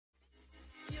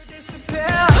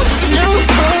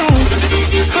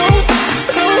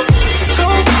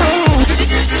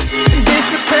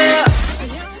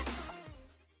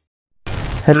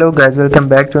Hello guys, welcome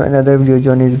back to another video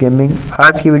John is gaming.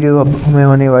 आज की video हमें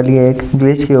होने वाली है एक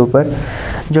ग्लिच के ऊपर,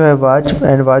 जो है watch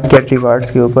and watch gate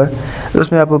rewards के ऊपर।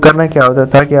 उसमें आपको करना क्या होता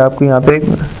था कि आपको यहाँ पे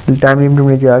टाइम लिमिट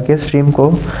में जाके स्ट्रीम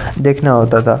को देखना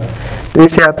होता था। तो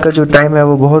इससे आपका जो टाइम है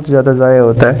वो बहुत ज़्यादा ज़ाया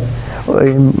होता है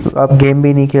और आप गेम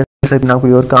भी नहीं खेल सकते, ना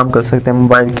कोई और काम कर सकते हैं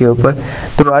मोबाइल के ऊपर।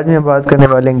 तो आज मैं बात करने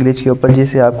वाले इंग्लिश के ऊपर,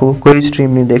 जिससे आपको कोई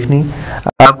स्ट्रीम नहीं देखनी,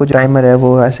 आपको जो टाइमर है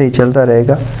वो ऐसे ही चलता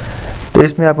रहेगा। तो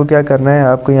इसमें आपको क्या करना है,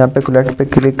 आपको यहाँ पे कलेक्ट पे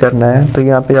क्लिक करना है। तो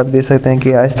यहाँ पे आप देख सकते हैं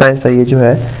कि आहिस्ता आहिस्ता ये जो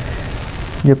है,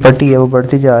 जो पट्टी है वो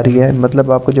बढ़ती जा रही है,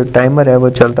 मतलब आपको जो टाइमर है वो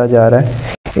चलता जा रहा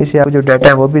है। इससे आपको जो डाटा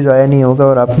है वो भी ज़ाया नहीं होगा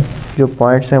और आप जो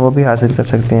पॉइंट्स हैं वो भी हासिल कर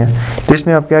सकते हैं। तो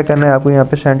इसमें आप क्या करना है, आपको यहाँ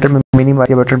पे सेंटर में मिनिमाइज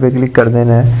के बटन पे क्लिक कर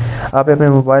देना है। आप अपने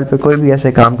मोबाइल पे कोई भी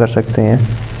ऐसे काम कर सकते हैं,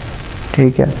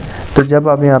 ठीक है। तो जब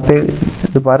आप यहाँ पे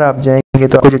दोबारा आप जाएंगे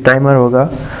तो आपको जो टाइमर होगा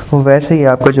वो वैसे ही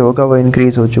आपका जो होगा वो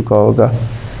इंक्रीज़ हो चुका होगा।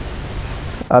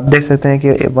 आप देख सकते हैं कि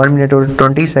 1 मिनट और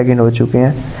 20 सेकेंड हो चुके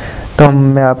हैं। तो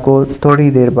मैं आपको थोड़ी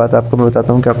देर बाद आपको मैं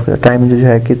बताता हूँ कि आपका टाइम जो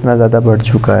है कितना ज़्यादा बढ़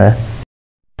चुका है।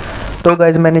 तो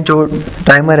गाइज, मैंने जो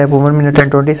टाइमर है वो 1 मिनट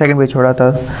एंड 20 सेकेंड पे छोड़ा था।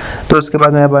 तो उसके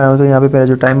बाद मैं आया हूँ तो यहाँ पे मेरा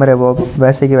जो टाइमर है वो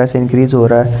वैसे के वैसे इंक्रीज़ हो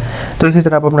रहा है। तो इसी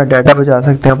तरह आप अपना डाटा बचा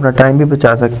सकते हैं, अपना टाइम भी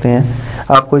बचा सकते हैं।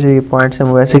 आपको जो ये पॉइंट्स हैं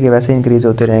वो वैसे के वैसे इंक्रीज़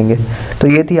होते रहेंगे। तो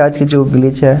ये थी आज की जो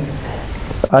ग्लिच है।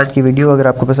 आज की वीडियो अगर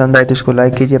आपको पसंद आए तो इसको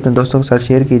लाइक कीजिए, अपने दोस्तों के साथ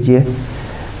शेयर कीजिए।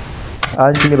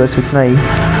 आज के लिए बस इतना ही।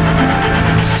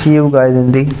 सी you guys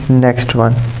in the next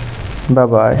one. Bye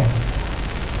bye.